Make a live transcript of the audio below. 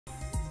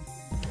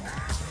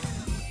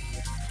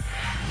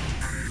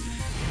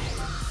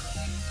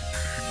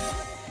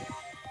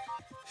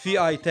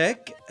في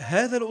iTech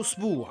هذا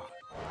الأسبوع،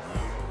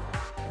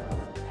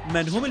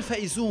 من هم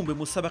الفائزون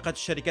بمسابقة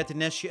الشركات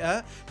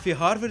الناشئة في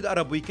هارفارد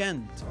أرب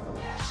ويكند؟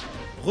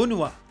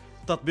 غنوة،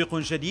 تطبيق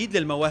جديد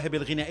للمواهب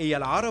الغنائية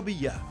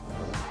العربية.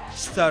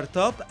 ستارت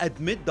اب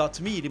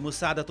admit.me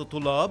لمساعدة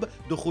الطلاب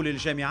دخول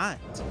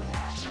الجامعات.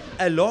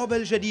 اللعبة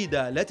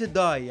الجديدة Let It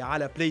Die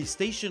على بلاي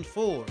ستيشن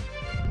 4.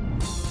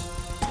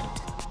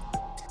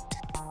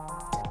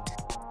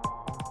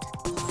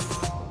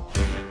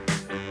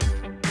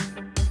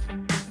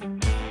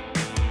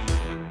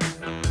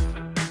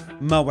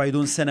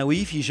 موعد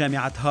سنوي في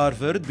جامعة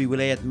هارفارد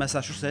بولاية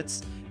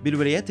ماساتشوستس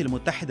بالولايات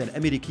المتحدة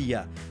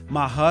الأمريكية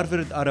مع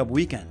هارفارد أرب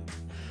ويكند،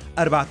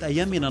 4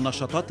 أيام من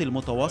النشاطات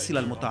المتواصلة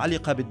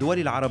المتعلقة بالدول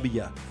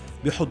العربية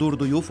بحضور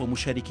ضيوف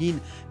ومشاركين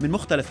من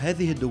مختلف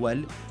هذه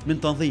الدول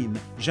من تنظيم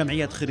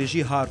جمعية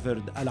خريجي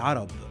هارفارد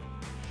العرب.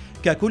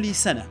 ككل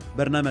سنة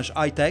برنامج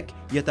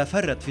iTech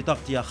يتفرد في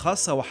تغطية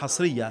خاصة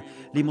وحصرية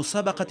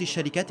لمسابقة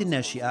الشركات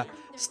الناشئة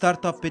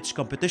ستارت اب بيتش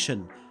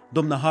كومبيتيشن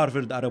ضمن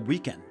هارفارد أرب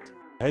ويكند.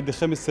 هيدي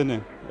 5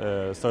 سنة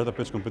ستارت اب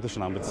بيتش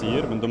كومبيتيشن عم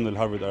بتصير من ضمن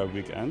الهارفارد أرب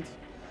ويك اند.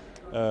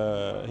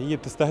 هي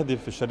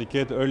بتستهدف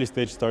الشركات ايرلي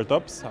ستيج ستارت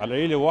ابس، على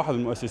القليله واحد من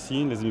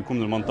المؤسسين لازم يكون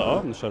من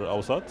المنطقه، من الشرق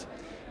الاوسط.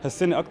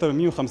 هالسنه اكثر من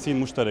 150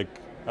 مشترك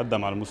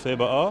قدم على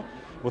المسابقه،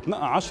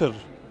 وتنقى 10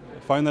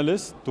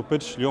 فايناليست تو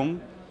بيتش اليوم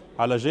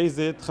على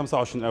جائزه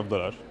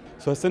 $25,000.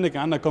 هالسنه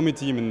كان عندنا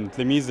كوميتي من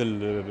تلاميذ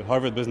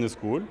الهارفارد بزنس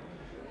سكول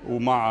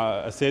ومع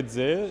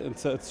اساتذه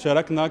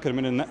شاركنا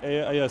كرمال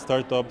ننقي اي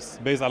ستارت ابس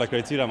بيز على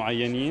كرايتيريا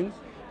معينين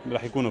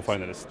رح يكونوا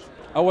فايناليست.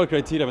 اول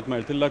كرايتيريا مثل ما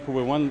قلت لك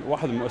هو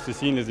واحد من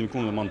المؤسسين لازم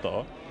يكون من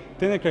المنطقه.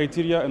 ثاني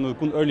كرايتيريا انه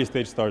يكون ايرلي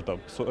ستيج ستارت اب،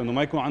 انه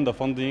ما يكون عندها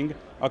فاندنج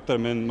اكثر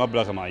من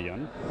مبلغ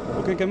معين.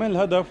 وكان كمان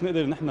الهدف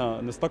نقدر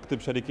نحن نستقطب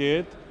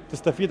شركات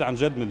تستفيد عن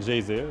جد من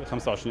الجائزه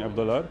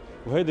 $25,000،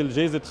 وهيدي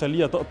الجائزه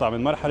تخليها تقطع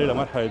من مرحله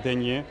لمرحله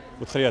ثانيه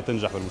وتخليها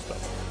تنجح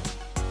بالمستقبل.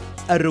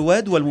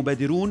 الرواد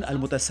والمبادرون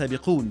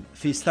المتسابقون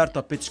في ستارت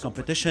اب بيتش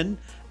كومبيتيشن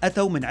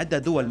أتوا من عدة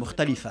دول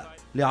مختلفة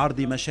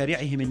لعرض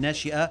مشاريعهم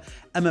الناشئة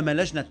أمام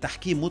لجنة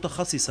تحكيم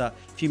متخصصة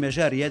في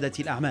مجال ريادة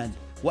الأعمال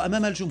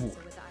وأمام الجمهور،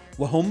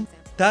 وهم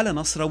تالا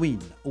نصراوين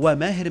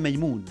وماهر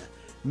ميمون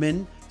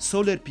من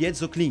سولر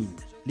بيتزو كلين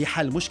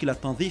لحل مشكلة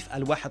تنظيف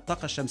ألواح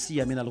الطاقة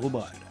الشمسية من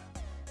الغبار،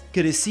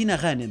 كريستينا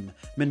غانم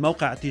من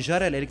موقع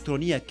التجارة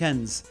الإلكترونية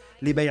كنز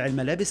لبيع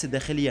الملابس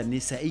الداخلية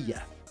النسائية،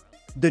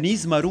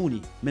 دنيز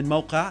ماروني من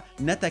موقع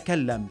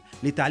نتكلم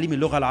لتعليم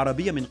اللغة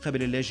العربية من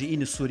قبل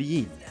اللاجئين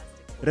السوريين،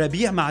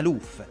 ربيع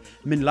معلوف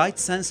من لايت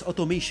سنس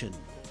اوتوميشن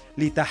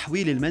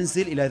لتحويل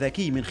المنزل إلى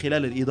ذكي من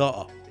خلال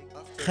الإضاءة،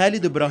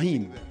 خالد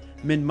إبراهيم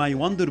من ماي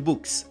وندر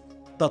بوكس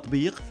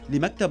تطبيق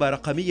لمكتبة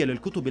رقمية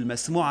للكتب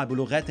المسموعة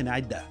بلغات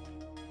عدة،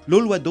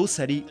 لولوى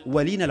الدوسري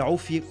ولينا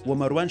العوفي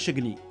ومروان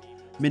شقني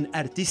من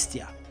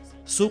أرتيستيا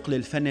سوق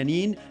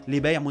للفنانين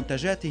لبيع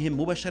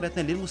منتجاتهم مباشرة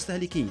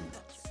للمستهلكين،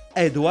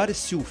 إدوار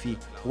السيوفي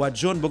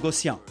وجون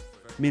بوغوسيان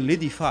من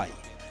ليديفاي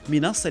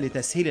منصة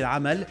لتسهيل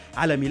العمل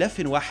على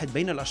ملف واحد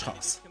بين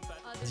الأشخاص،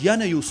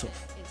 ديانا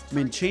يوسف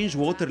من تشينج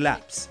ووتر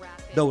لابس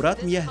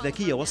دورات مياه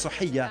ذكية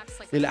وصحية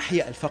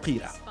للأحياء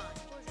الفقيرة،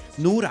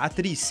 نور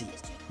عتريسي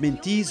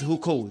من تيز هو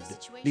كود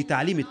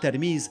لتعليم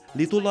الترميز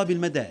لطلاب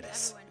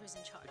المدارس،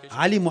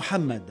 علي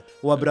محمد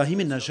وإبراهيم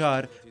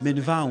النجار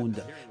من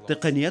فاوند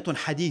تقنيات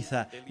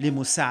حديثة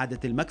لمساعدة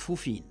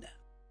المكفوفين.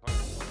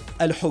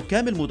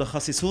 الحكام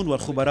المتخصصون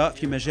والخبراء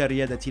في مجال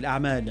ريادة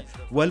الأعمال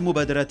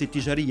والمبادرات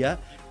التجارية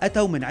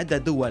أتوا من عدة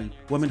دول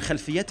ومن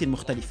خلفيات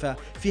مختلفة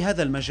في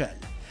هذا المجال،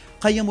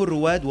 قيموا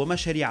الرواد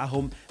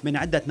ومشاريعهم من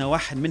عدة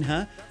نواحي،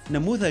 منها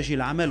نموذج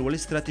العمل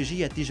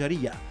والاستراتيجية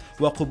التجارية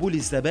وقبول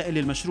الزبائن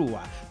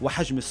للمشروع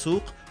وحجم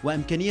السوق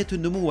وإمكانية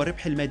النمو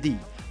والربح المادي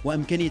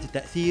وإمكانية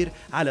التأثير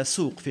على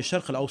السوق في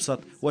الشرق الأوسط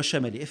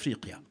وشمال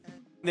إفريقيا.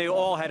 They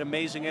all had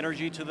amazing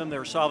energy to them. They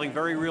were solving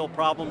very real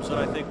problems that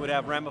I think would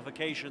have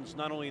ramifications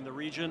not only in the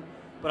region,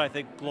 but I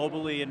think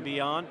globally and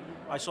beyond.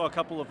 I saw a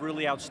couple of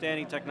really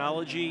outstanding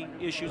technology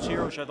issues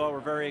here, which I thought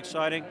were very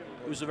exciting.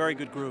 It was a very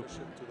good group.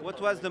 What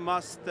was the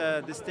most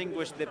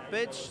distinguished, the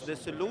pitch, the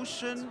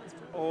solution,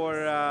 or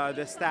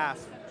the staff?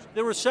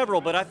 There were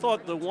several, but I thought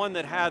the one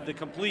that had the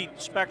complete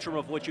spectrum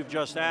of what you've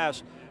just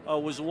asked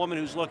was a woman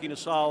who's looking to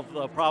solve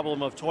the problem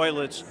of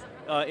toilets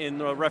in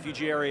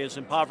refugee areas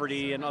and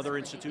poverty and other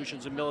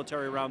institutions and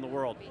military around the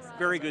world.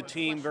 Very good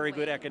team, very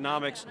good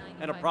economics,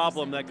 and a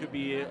problem that could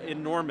be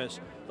enormous.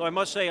 Though I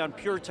must say on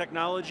pure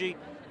technology,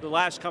 the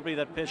last company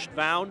that pitched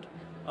Vound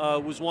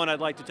was one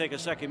I'd like to take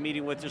a second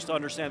meeting with just to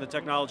understand the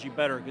technology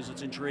better because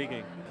it's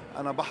intriguing.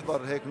 أنا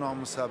بحضر هيك نوع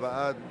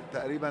مسابقات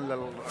تقريبا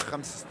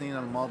للخمس سنين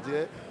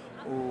الماضية،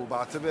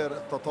 وبعتبر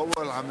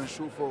التطور اللي عم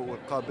نشوفه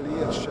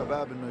وقابلية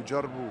الشباب إنه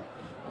يجربوا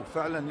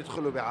وفعلا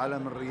يدخلوا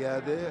بعالم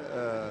الريادة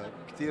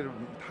كتير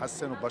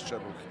متحسن وبشر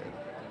بالخير.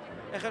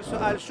 آخر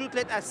سؤال، شو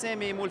 3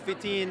 أسامي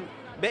ملفتين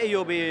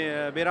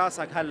بقيوا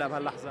براسك هلا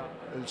بهاللحظه؟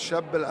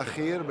 الشاب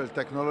الأخير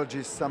بالتكنولوجي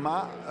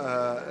السمع،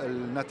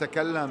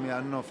 نتكلم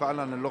يعني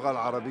فعلا اللغة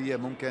العربية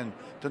ممكن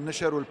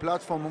تنشر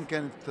والبلاتفورم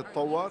ممكن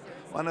تتطور.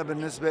 وأنا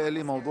بالنسبة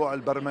لي موضوع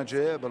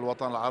البرمجة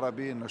بالوطن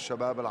العربي، إنه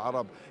الشباب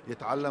العرب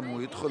يتعلموا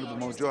ويدخلوا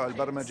بموضوع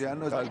البرمجة،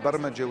 لأنه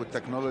البرمجة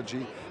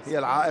والتكنولوجي هي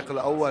العائق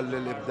الأول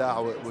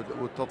للإبداع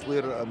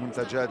وتطوير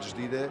منتجات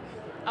جديدة.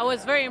 I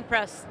was very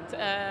impressed.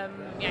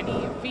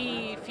 يعني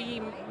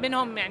في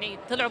منهم يعني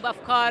طلعوا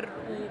بأفكار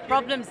و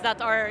problems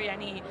that are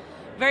يعني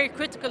very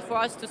critical for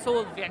us to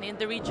solve يعني in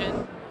the region.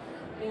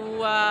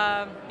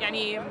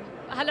 ويعني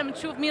هلا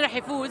بنشوف مين رح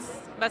يفوز،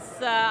 بس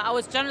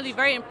I was generally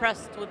very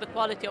impressed with the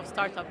quality of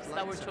startups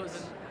that were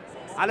chosen.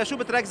 على شو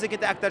بتركزي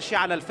انت اكثر شيء،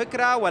 على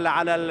الفكره ولا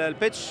على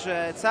البيتش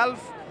اتسلف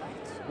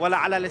ولا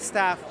على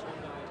الستاف؟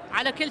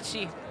 على كل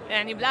شيء،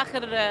 يعني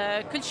بالاخر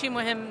كل شيء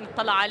مهم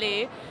نطلع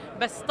عليه،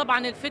 بس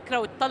طبعا الفكره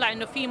وتطلع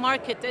انه في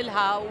ماركت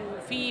إلها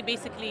وفي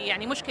بيسكلي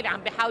يعني مشكله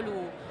عم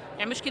بيحاولوا،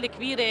 يعني مشكله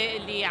كبيره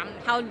اللي عم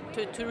نحاول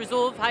تو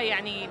ريزولف، هاي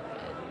يعني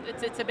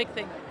it's a big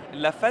thing.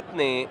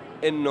 لفتني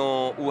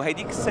انه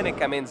وهيديك السنه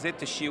كمان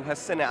زادت الشيء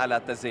وهالسنه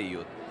على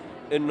تزايد،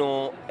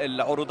 انه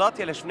العروضات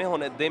يلي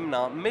شفناهم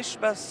قدامنا مش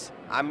بس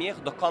عم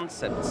ياخذوا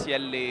كونسبتس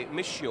يلي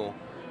مشيوا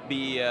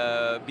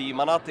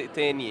بمناطق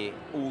تانية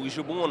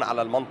ويجيبون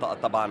على المنطقة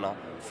تبعنا.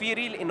 في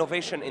real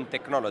innovation in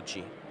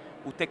technology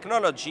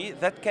وتكنولوجي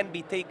that can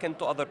be taken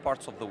to other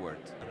parts of the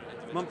world.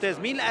 ممتاز.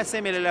 مين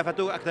الأسامي اللي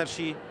لفتوك أكثر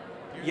شيء؟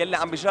 يلي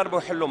عم بيجربوا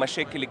يحلوا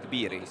مشاكل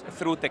كبيرة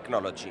through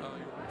technology،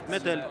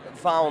 مثل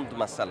فاوند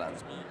مثلا،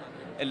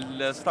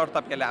 الستارت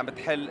اب يلي عم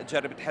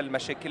تجرب تحل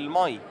مشاكل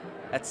المي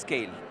at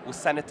scale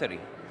والسانيتري.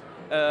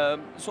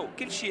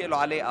 كل شيء له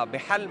علاقة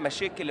بحل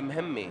مشاكل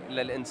مهمة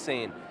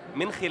للإنسان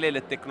من خلال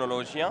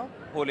التكنولوجيا،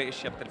 هو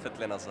اشياء بتلفت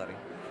لي نظري.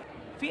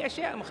 في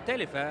اشياء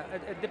مختلفه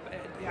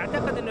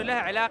اعتقد انه لها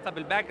علاقه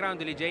بالباك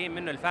جراوند اللي جايين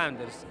منه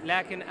الفاوندرز،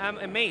 لكن ام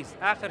اميز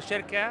اخر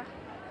شركه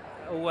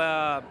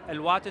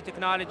والواتر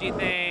تكنولوجي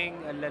ثينج،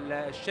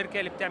 الشركه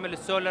اللي بتعمل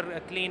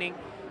السولار كليننج.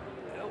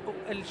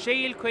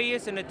 الشيء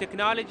الكويس انه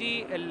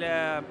التكنولوجي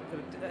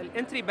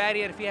الانتري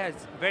بارير فيها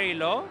فيري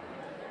لو،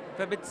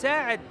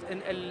 فبتساعد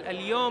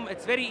اليوم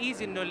اتس فيري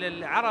ايزي انه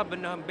للعرب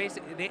انهم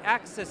they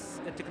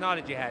access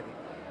التكنولوجي هذه.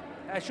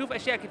 اشوف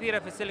اشياء كثيره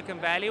في السيليكون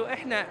فالي،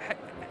 واحنا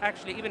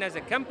actually even as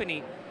a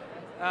company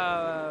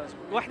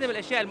واحده من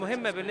الاشياء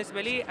المهمه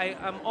بالنسبه لي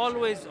I am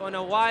always on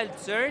a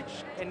wild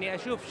search اني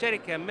اشوف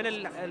شركه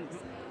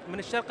من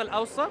الشرق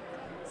الاوسط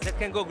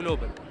that can go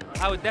global.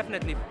 I would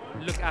definitely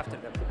look after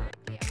them.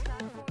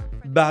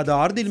 بعد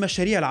عرض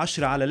المشاريع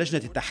ال10 على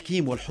لجنة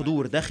التحكيم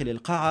والحضور داخل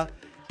القاعة،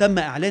 تم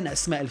إعلان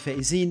أسماء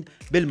الفائزين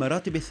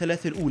بالمراتب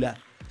الثلاث الأولى،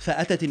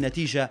 فأتت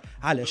النتيجة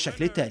على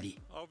الشكل التالي.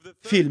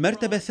 في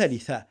المرتبة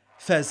الثالثة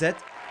فازت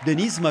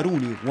دينيز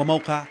ماروني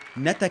وموقع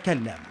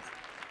نتكلم،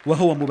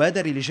 وهو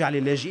مبادر لجعل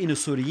اللاجئين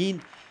السوريين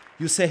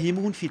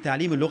يساهمون في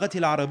تعليم اللغة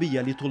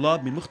العربية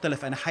لطلاب من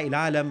مختلف أنحاء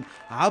العالم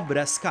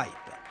عبر سكايب.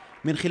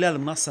 من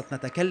خلال منصة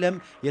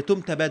نتكلم يتم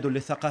تبادل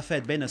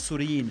الثقافات بين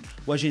السوريين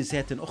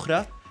وجنسيات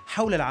أخرى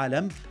حول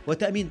العالم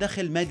وتأمين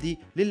دخل مادي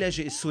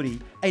للاجئ السوري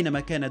أينما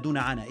كان دون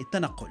عناء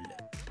التنقل.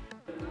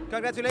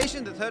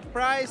 Congratulations, the third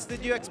prize.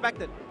 Did you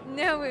expect it?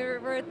 No,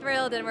 we're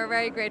thrilled and we're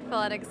very grateful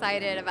and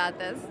excited about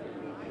this.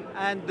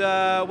 And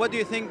what do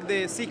you think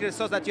the secret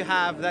sauce that you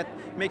have that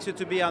makes you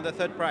to be on the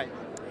third prize?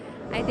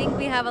 I think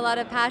we have a lot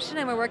of passion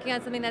and we're working on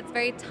something that's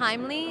very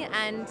timely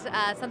and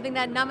something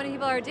that not many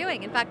people are doing.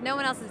 In fact, no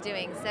one else is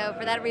doing. So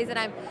for that reason,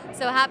 I'm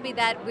so happy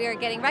that we are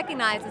getting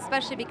recognized,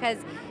 especially because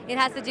it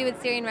has to do with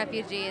Syrian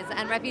refugees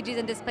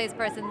and displaced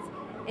persons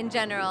in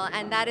general.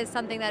 And that is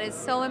something that is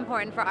so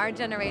important for our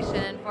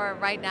generation and for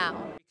right now.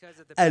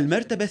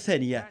 المرتبة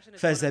الثانية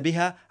فاز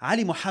بها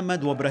علي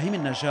محمد وإبراهيم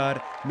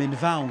النجار من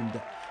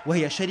فاوند،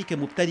 وهي شركة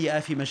مبتدئة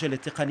في مجال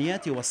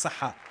التقنيات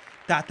والصحة،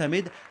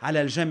 تعتمد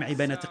على الجمع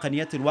بين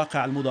تقنيات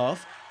الواقع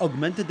المضاف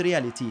Augmented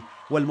Reality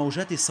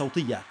والموجات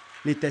الصوتية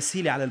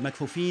للتسهيل على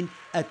المكفوفين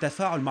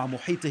التفاعل مع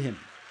محيطهم.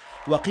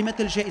 وقيمة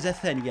الجائزة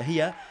الثانية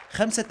هي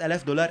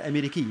 $5,000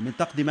 أمريكي من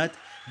تقدمة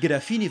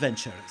جرافيني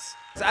فينتشرز.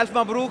 ألف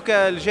مبروك.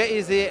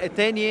 الجائزة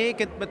الثانية،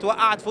 كنت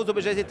متوقع تفوزوا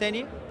بالجائزة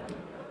الثانية؟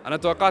 أنا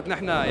توقعت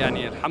نحن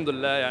يعني الحمد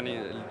لله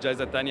يعني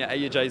الجائزة الثانية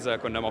أي جائزة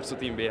كنا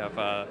مبسوطين بها،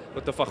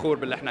 فكنت فخور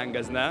باللي احنا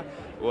أنجزناه،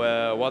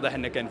 وواضح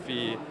إنه كان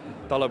في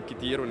طلب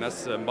كتير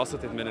والناس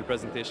انبسطت من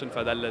البرزنتيشن،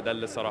 فده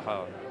اللي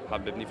الصراحة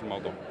حببني في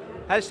الموضوع.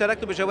 هل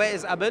اشتركتوا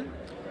بجوائز قبل؟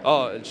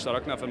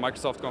 اشتركنا في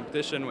المايكروسوفت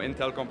كومبيتيشن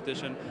وانتل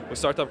كومبيتيشن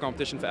وستارت اب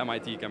كومبيتيشن في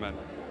MIT كمان.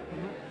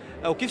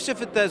 وكيف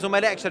شفت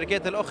زملائك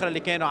الشركات الأخرى اللي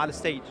كانوا على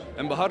الستيج؟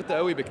 انبهرت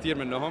قوي بكتير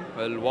منهم.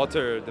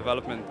 الواتر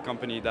ديفلوبمنت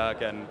كومباني ده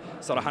كان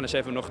صراحة أنا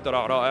شايف إنه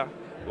اختراع رائع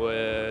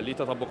وليه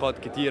تطبقات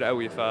كتير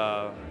قوي،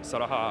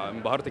 فصراحة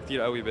انبهرت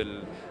كتير قوي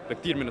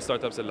بكتير من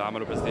الستارت ابس اللي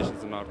عملوا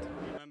برزنتيشنز النهارده.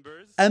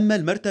 أما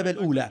المرتبة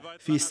الأولى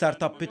في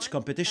ستارت اب بيتش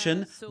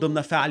كومبيتيشن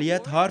ضمن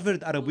فعاليات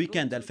هارفارد أرب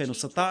ويكند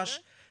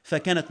 2016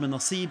 فكانت من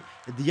نصيب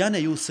ديانا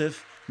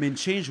يوسف من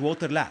تشينج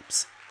ووتر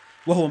لابس،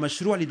 وهو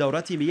مشروع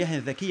لدورات مياه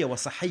ذكية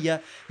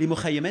وصحية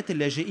لمخيمات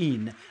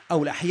اللاجئين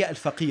أو الأحياء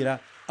الفقيرة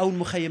أو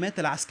المخيمات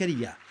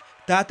العسكرية.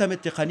 تعتمد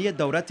تقنية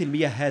دورات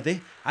المياه هذه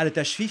على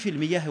تجفيف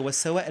المياه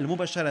والسوائل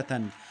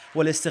مباشرة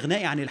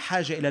والاستغناء عن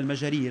الحاجة إلى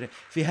المجارير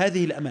في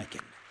هذه الأماكن.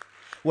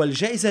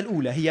 والجائزة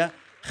الأولى هي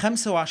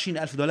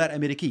 25,000 دولار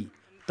أمريكي،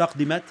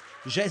 تقدمت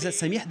جائزة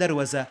سميح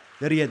دروزة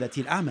لريادة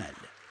الأعمال.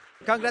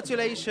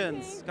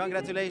 Congratulations.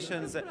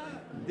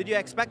 Did you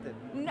expect it?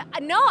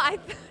 No,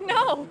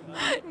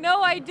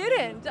 I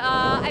didn't.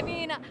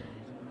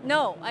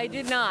 No, I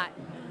did not.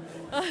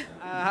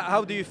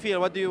 How do you feel?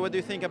 What do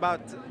you think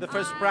about the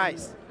first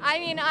prize?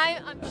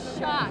 I'm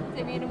shocked.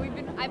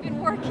 I've been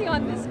working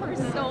on this for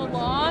so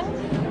long,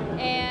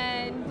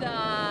 and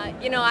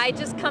I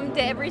just come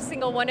to every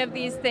single one of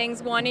these things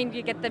wanting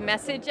to get the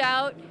message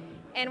out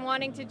and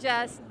wanting to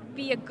just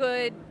be a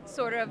good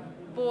sort of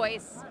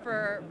voice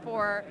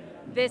for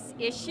this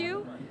issue.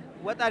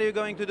 What are you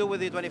going to do with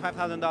the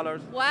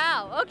 $25,000?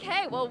 Wow.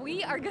 Okay. Well,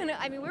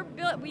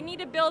 we need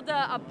to build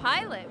a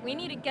pilot. We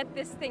need to get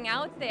this thing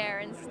out there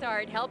and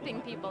start helping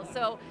people.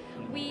 So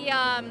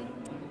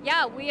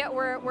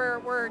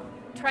we're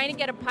trying to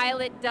get a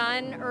pilot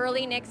done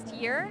early next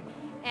year,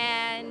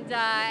 and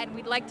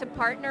we'd like to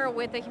partner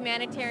with a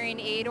humanitarian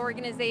aid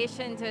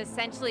organization to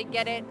essentially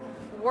get it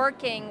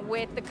working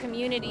with the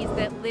communities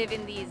that live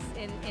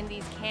in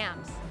these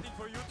camps.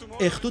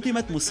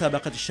 اختتمت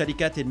مسابقة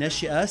الشركات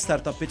الناشئة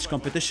ستارت اب بيتش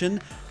كومبيتيشن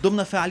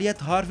ضمن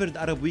فعاليات هارفارد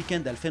عرب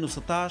ويكند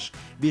 2016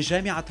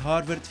 بجامعة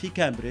هارفارد في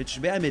كامبريدج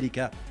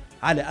بأمريكا،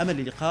 على أمل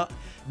اللقاء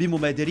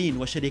بمبادرين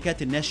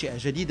وشركات ناشئة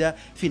جديدة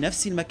في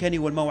نفس المكان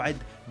والموعد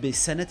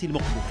بالسنة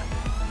المقبلة.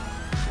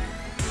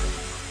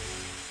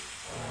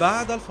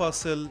 بعد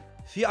الفاصل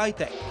في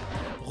ايتك،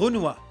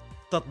 غنوة،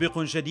 تطبيق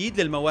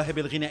جديد للمواهب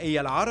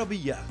الغنائية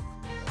العربية.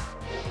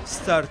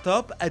 ستارت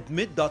اب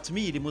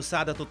admit.me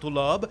لمساعدة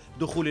الطلاب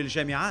دخول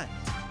الجامعات.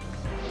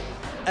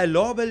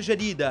 اللعبة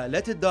الجديدة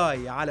Let It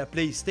Die على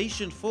بلاي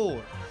ستيشن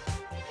 4.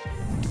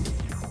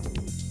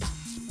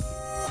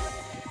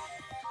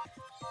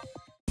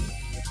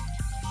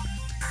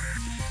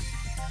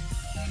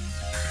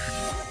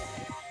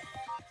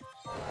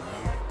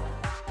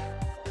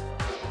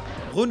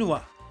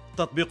 غنوة،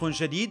 تطبيق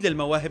جديد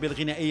للمواهب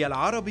الغنائية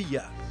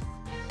العربية.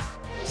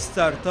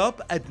 ستارت اب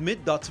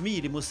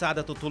admit.me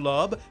لمساعدة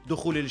الطلاب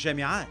دخول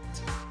الجامعات.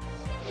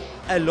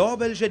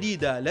 اللعبة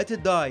الجديدة Let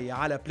It Die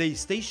على بلاي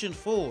ستيشن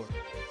 4.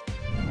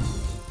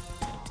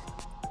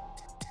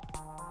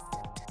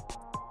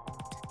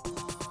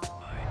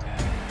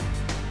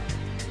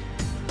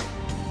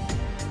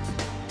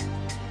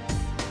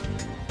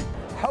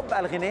 حب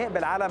الغناء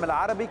بالعالم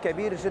العربي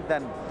كبير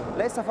جدا،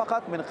 ليس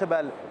فقط من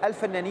قبل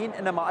الفنانين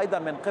إنما أيضا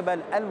من قبل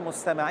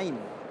المستمعين.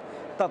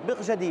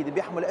 تطبيق جديد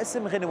بيحمل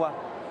اسم غنوة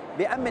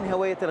بيأمن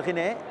هواية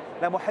الغناء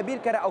لمحبي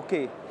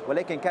الكاراوكي،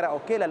 ولكن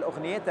كاراوكي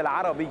للأغنيات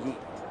العربية.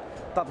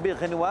 تطبيق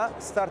غنوة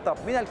ستارت اب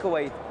من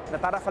الكويت،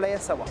 نتعرف عليه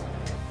سوا.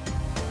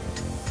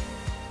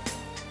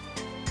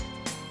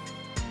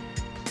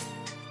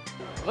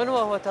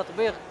 غنوة هو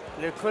تطبيق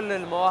لكل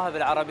المواهب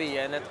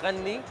العربية أن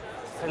تغني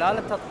خلال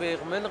التطبيق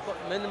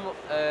من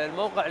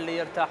الموقع اللي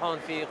يرتاحون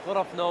في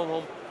غرف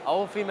نومهم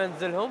أو في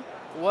منزلهم،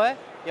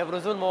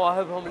 ويبرزون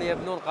مواهبهم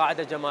ليبنون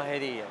قاعدة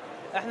جماهيرية.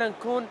 احنا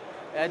نكون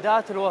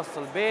أداة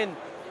الوصل بين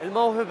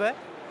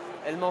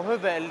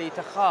الموهبة اللي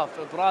تخاف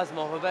إبراز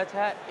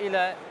موهبتها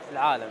إلى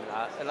العالم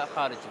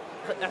الخارجي.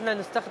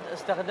 احنا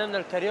استخدمنا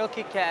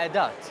الكاريوكي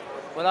كأداة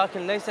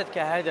ولكن ليست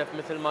كهدف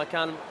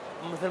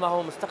مثل ما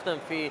هو مستخدم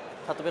في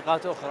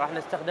تطبيقات أخرى. احنا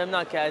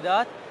استخدمناه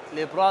كأداة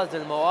لإبراز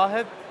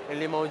المواهب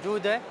اللي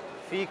موجودة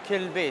في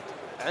كل بيت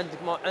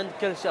عند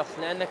كل شخص،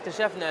 لأن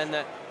اكتشفنا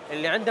أن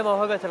اللي عنده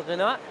موهبة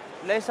الغناء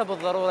ليس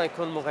بالضرورة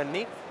يكون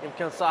مغني،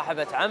 يمكن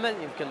صاحبة عمل،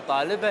 يمكن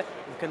طالبة،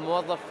 يمكن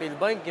موظف في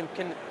البنك،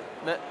 يمكن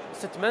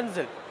ست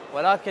منزل،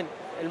 ولكن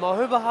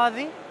الموهبة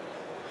هذه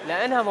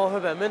لأنها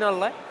موهبة من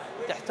الله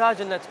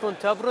تحتاج أنها تكون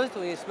تبرز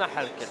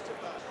ويسمعها الكل.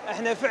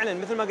 احنا فعلا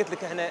مثل ما قلت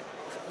لك احنا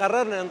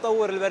قررنا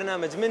نطور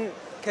البرنامج من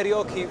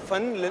كاريوكي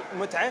فن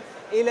للمتعة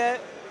إلى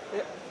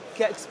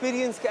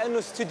كاكسبيرينس كأنه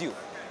استوديو،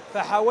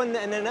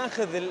 فحاولنا أن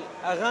ناخذ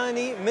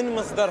الأغاني من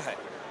مصدرها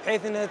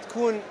بحيث أنها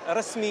تكون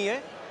رسمية،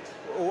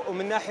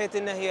 ومن ناحية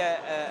أنها هي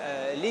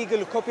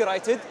ليجل كوبي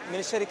رايتد من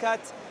الشركات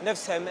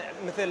نفسها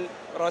مثل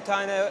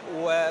روتانا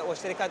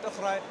وشركات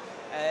أخرى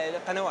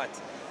قنوات،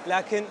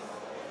 لكن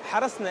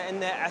حرصنا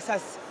أن على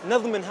أساس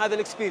نضمن هذا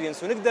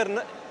الاكسبيرينس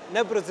ونقدر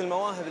نبرز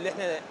المواهب اللي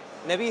احنا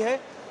نبيها،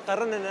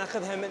 قررنا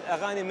ناخذها من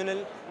أغاني من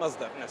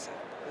المصدر نفسه.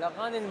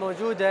 الأغاني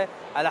الموجودة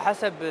على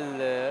حسب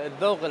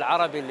الذوق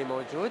العربي اللي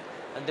موجود،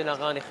 عندنا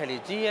أغاني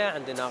خليجية،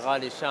 عندنا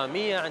أغاني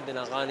شامية،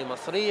 عندنا أغاني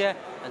مصرية،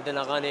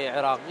 عندنا أغاني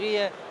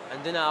عراقية،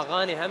 عندنا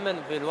أغاني هم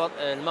في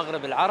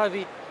المغرب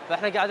العربي،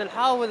 فإحنا قاعد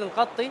نحاول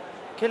نغطي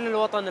كل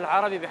الوطن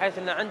العربي بحيث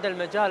أنه عنده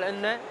المجال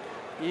أنه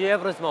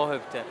يبرز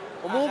موهبته.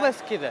 ومو بس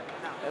كذا،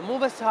 مو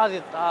بس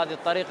هذه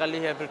الطريقة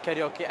اللي هي في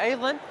الكاريوكي،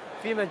 أيضا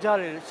في مجال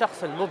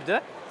للشخص المبدع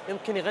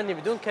يمكن يغني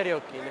بدون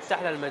كاريوكي،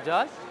 نفتح له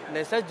المجال انه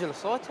يسجل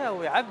صوته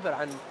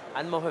ويعبر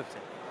عن موهبته.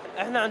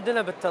 احنا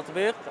عندنا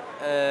بالتطبيق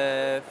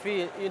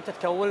في انت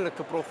تكون لك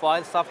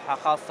بروفايل، صفحه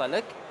خاصه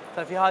لك،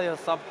 ففي هذه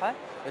الصفحة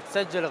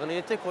تسجل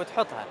أغنيتك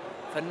وتحطها،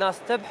 فالناس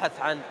تبحث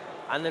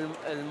عن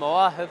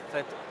المواهب،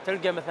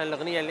 فتلقى مثلا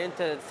الأغنية اللي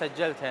أنت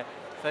سجلتها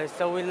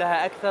فيسوي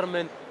لها أكثر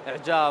من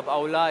إعجاب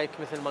أو لايك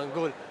مثل ما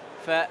نقول.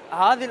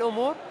 فهذه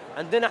الأمور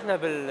عندنا احنا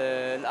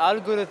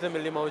بالالجوريثم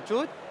اللي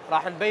موجود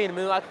راح نبين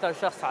منو أكثر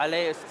شخص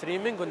عليه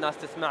ستريمينج والناس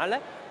تسمع له،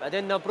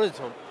 بعدين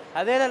نبرزهم.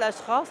 هذيل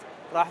الأشخاص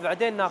راح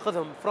بعدين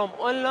ناخذهم from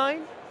online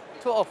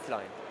to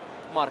offline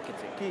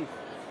marketing. كيف؟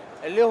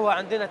 اللي هو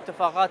عندنا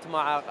اتفاقات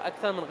مع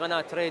أكثر من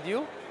قناة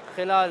راديو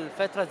خلال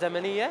فترة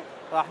زمنية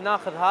راح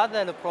ناخذ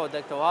هذا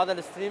البرودكت أو هذا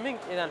الستريمينج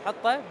إذا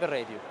نحطه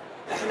بالراديو.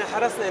 احنا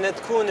حرصنا ان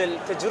تكون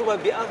التجربه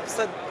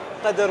بابسط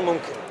قدر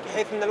ممكن،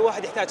 بحيث ان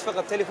الواحد يحتاج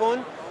فقط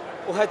تليفون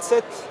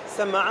وهيدسيت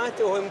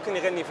سماعات وهو ممكن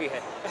يغني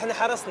فيها. احنا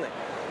حرصنا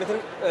مثل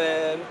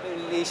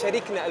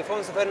لشريكنا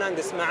الفونسو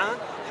فرنانديز معاه،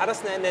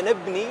 حرصنا ان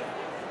نبني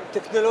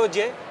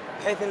تكنولوجيا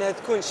بحيث انها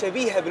تكون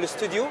شبيهه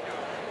بالاستوديو،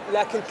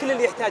 لكن كل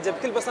اللي يحتاجه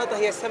بكل بساطه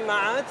هي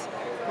سماعات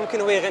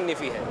ممكن هو يغني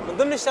فيها. من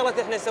ضمن الشغلات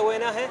اللي احنا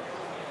سويناها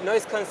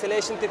نويز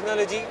كانسليشن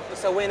تكنولوجي،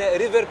 وسوينا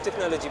ريفرب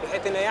تكنولوجي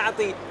بحيث انه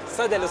يعطي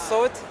صدى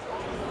للصوت.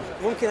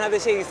 ممكن هذا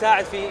الشيء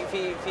يساعد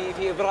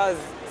في ابراز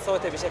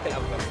صوته بشكل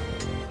افضل.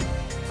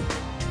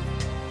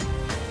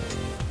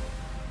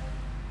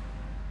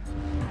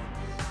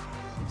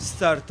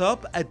 ستارت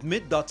اب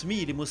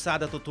admit.me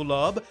لمساعدة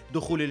الطلاب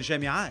دخول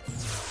الجامعات.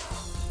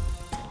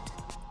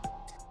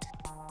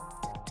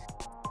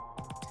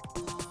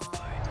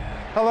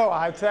 Hello,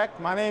 iTech.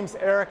 My name's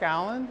Eric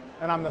Allen,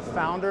 and I'm the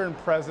founder and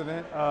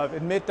president of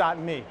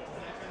Admit.me.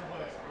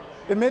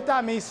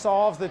 Admit.me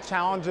solves the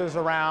challenges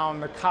around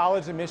the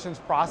college admissions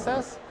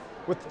process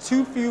with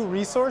too few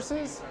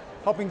resources,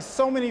 helping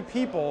so many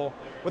people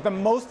with the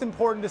most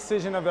important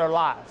decision of their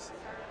lives.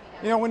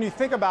 You know, when you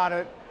think about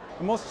it,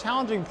 the most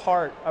challenging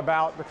part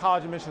about the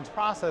college admissions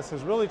process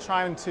is really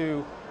trying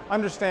to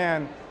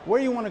understand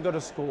where you want to go to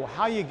school,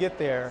 how you get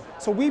there.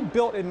 So we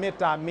built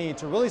Admit.me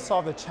to really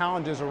solve the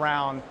challenges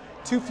around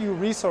too few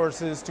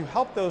resources to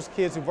help those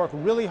kids who've worked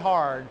really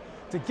hard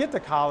to get to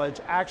college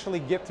actually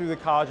get through the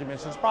college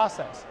admissions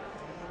process.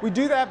 We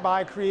do that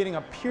by creating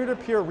a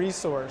peer-to-peer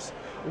resource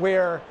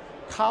where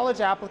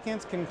college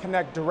applicants can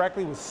connect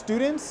directly with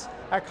students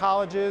at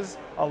colleges,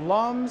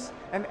 alums,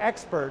 and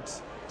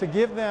experts to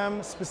give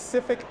them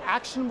specific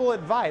actionable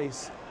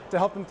advice to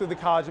help them through the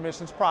college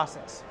admissions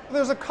process.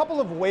 There's a couple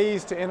of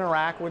ways to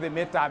interact with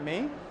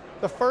Admit.me.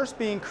 The first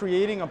being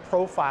creating a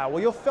profile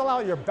where you'll fill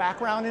out your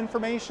background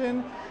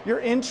information, your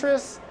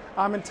interests,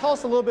 and tell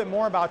us a little bit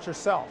more about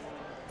yourself.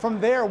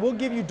 From there, we'll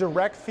give you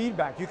direct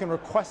feedback. You can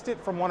request it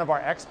from one of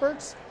our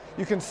experts.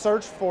 You can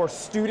search for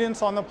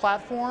students on the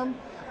platform,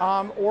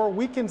 or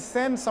we can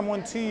send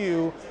someone to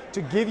you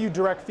to give you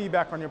direct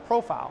feedback on your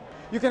profile.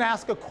 You can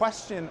ask a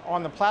question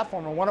on the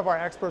platform and one of our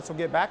experts will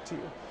get back to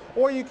you.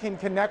 Or you can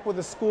connect with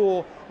a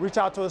school, reach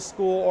out to a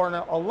school or an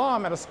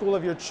alum at a school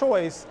of your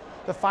choice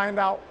to find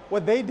out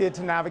what they did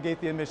to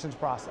navigate the admissions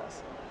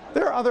process.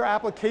 There are other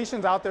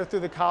applications out there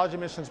through the college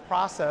admissions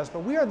process,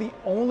 but we are the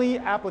only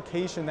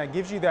application that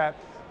gives you that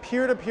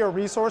peer-to-peer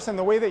resource in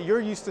the way that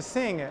you're used to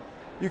seeing it.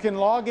 You can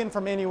log in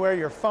from anywhere,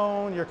 your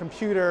phone, your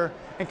computer,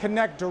 and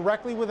connect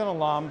directly with an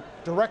alum,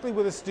 directly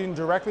with a student,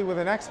 directly with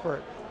an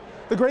expert.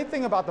 The great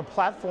thing about the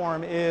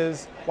platform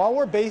is, while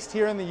we're based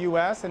here in the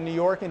US, in New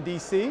York and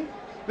DC,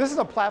 this is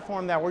a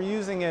platform that we're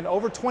using in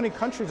over 20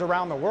 countries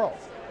around the world.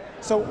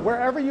 So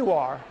wherever you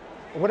are,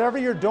 whatever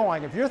you're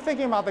doing, if you're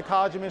thinking about the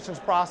college admissions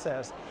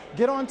process,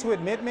 get on to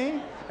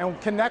AdmitMe and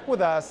connect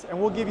with us, and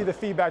we'll give you the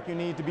feedback you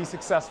need to be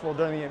successful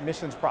during the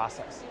admissions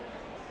process.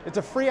 It's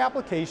a free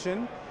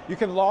application. You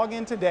can log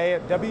in today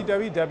at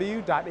www.admit.me,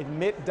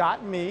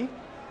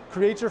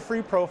 create your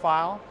free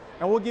profile,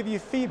 and we'll give you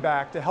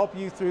feedback to help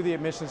you through the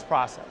admissions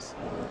process.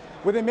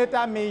 With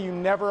Admit.me, you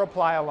never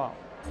apply alone.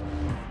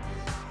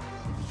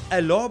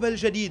 اللعبة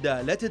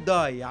الجديدة Let It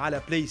Die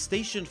على بلاي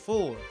ستيشن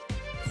 4.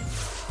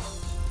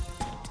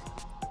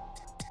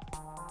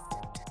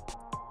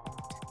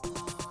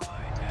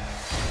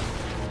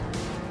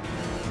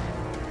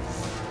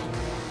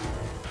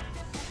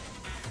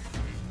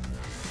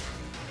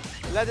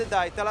 Let It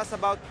Die, tell us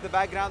about the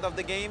background of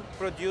the game,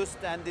 produced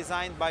and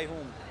designed by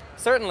whom?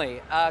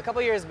 Certainly. A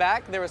couple years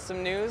back, there was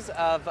some news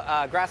of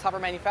Grasshopper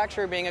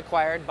manufacturer being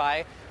acquired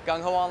by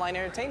HAW Online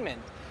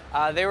Entertainment.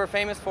 They were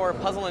famous for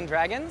Puzzle and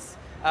Dragons.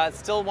 It's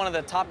still one of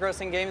the top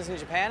grossing games in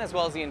Japan, as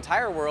well as the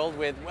entire world,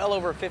 with well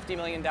over 50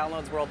 million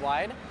downloads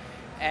worldwide.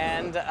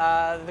 And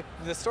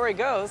the story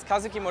goes,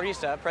 Kazuki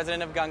Morishita,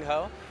 president of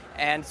HAW,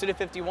 and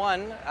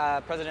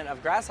Suda51, president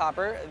of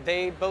Grasshopper,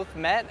 they both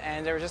met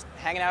and they were just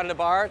hanging out at a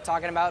bar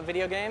talking about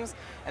video games,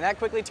 and that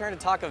quickly turned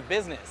to talk of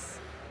business.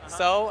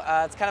 So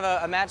it's kind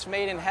of a match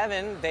made in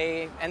heaven.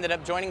 They ended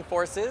up joining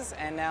forces,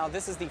 and now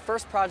this is the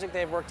first project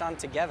they've worked on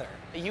together.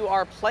 You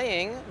are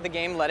playing the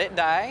game Let It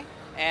Die,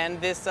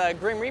 and this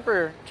Grim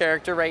Reaper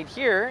character right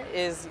here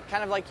is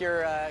kind of like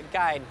your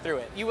guide through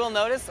it. You will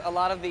notice a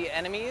lot of the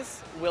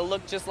enemies will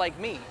look just like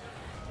me,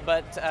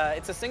 but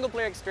it's a single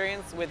player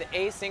experience with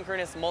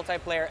asynchronous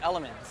multiplayer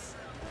elements.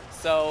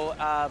 So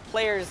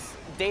players'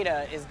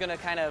 data is going to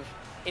kind of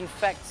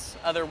infect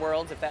other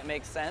worlds, if that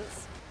makes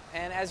sense.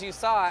 And as you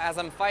saw, as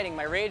I'm fighting,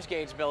 my rage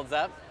gauge builds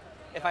up.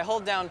 If I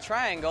hold down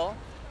triangle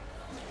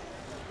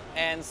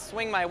and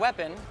swing my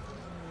weapon,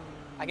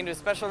 I can do a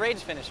special rage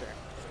finisher.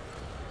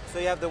 So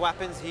you have the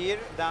weapons here,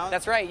 down?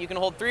 That's right. You can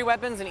hold 3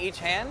 weapons in each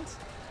hand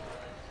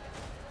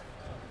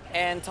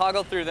and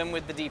toggle through them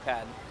with the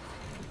D-pad.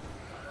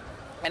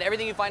 And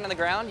everything you find on the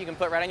ground, you can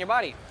put right on your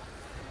body.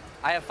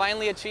 I have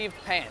finally achieved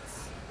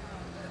pants.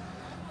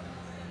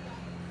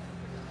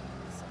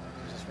 So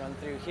just run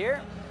through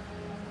here.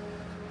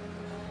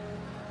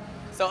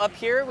 So up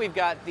here, we've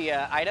got the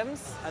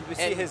items. And we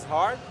see his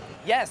heart?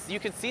 Yes, you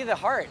can see the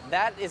heart.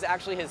 That is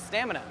actually his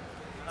stamina.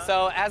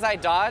 So as I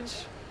dodge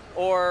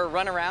or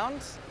run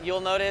around,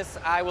 you'll notice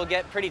I will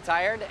get pretty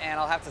tired and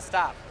I'll have to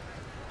stop,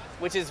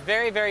 which is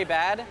very, very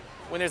bad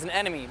when there's an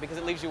enemy because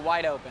it leaves you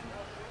wide open.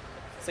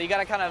 So you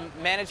gotta kind of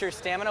manage your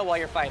stamina while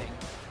you're fighting.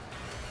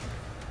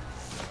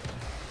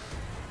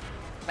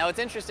 Now what's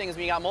interesting is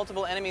when you got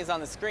multiple enemies on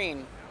the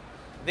screen,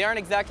 they aren't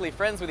exactly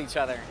friends with each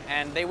other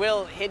and they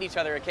will hit each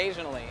other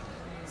occasionally.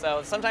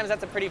 So sometimes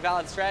that's a pretty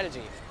valid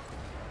strategy.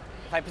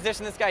 If I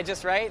position this guy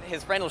just right,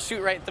 his friend will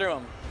shoot right through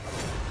him.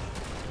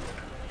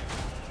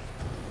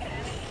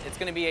 It's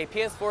going to be a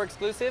PS4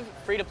 exclusive,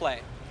 free to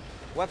play.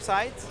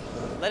 Website?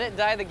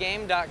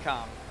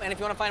 LetItDieTheGame.com. And if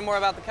you want to find more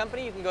about the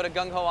company, you can go to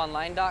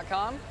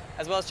GungHoOnline.com,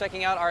 as well as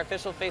checking out our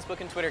official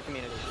Facebook and Twitter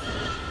communities.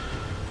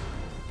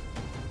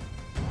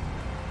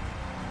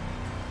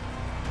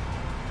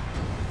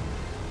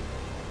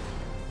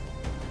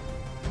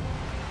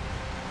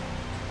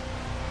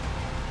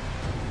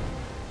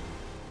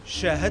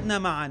 شاهدنا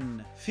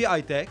معا في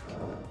ايتك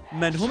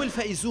من هم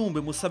الفائزون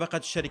بمسابقة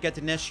الشركات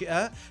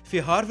الناشئة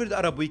في هارفارد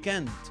أرب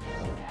ويكند.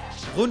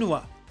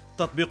 غنوة،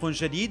 تطبيق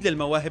جديد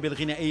للمواهب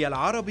الغنائية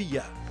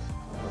العربية.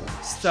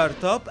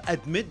 ستارت اب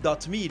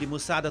admit.me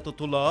لمساعدة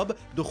الطلاب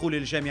دخول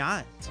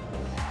الجامعات.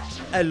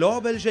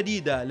 اللعبة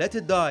الجديدة Let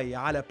It Die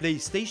على بلاي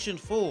ستيشن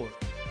 4.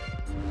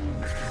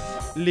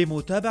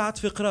 لمتابعة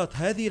فقرات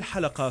هذه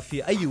الحلقة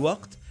في أي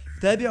وقت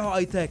تابعوا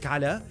ايتك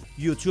على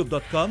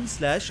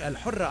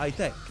youtube.com/الحرة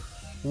ايتك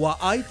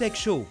وآيتك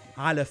شو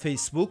على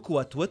فيسبوك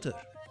وتويتر.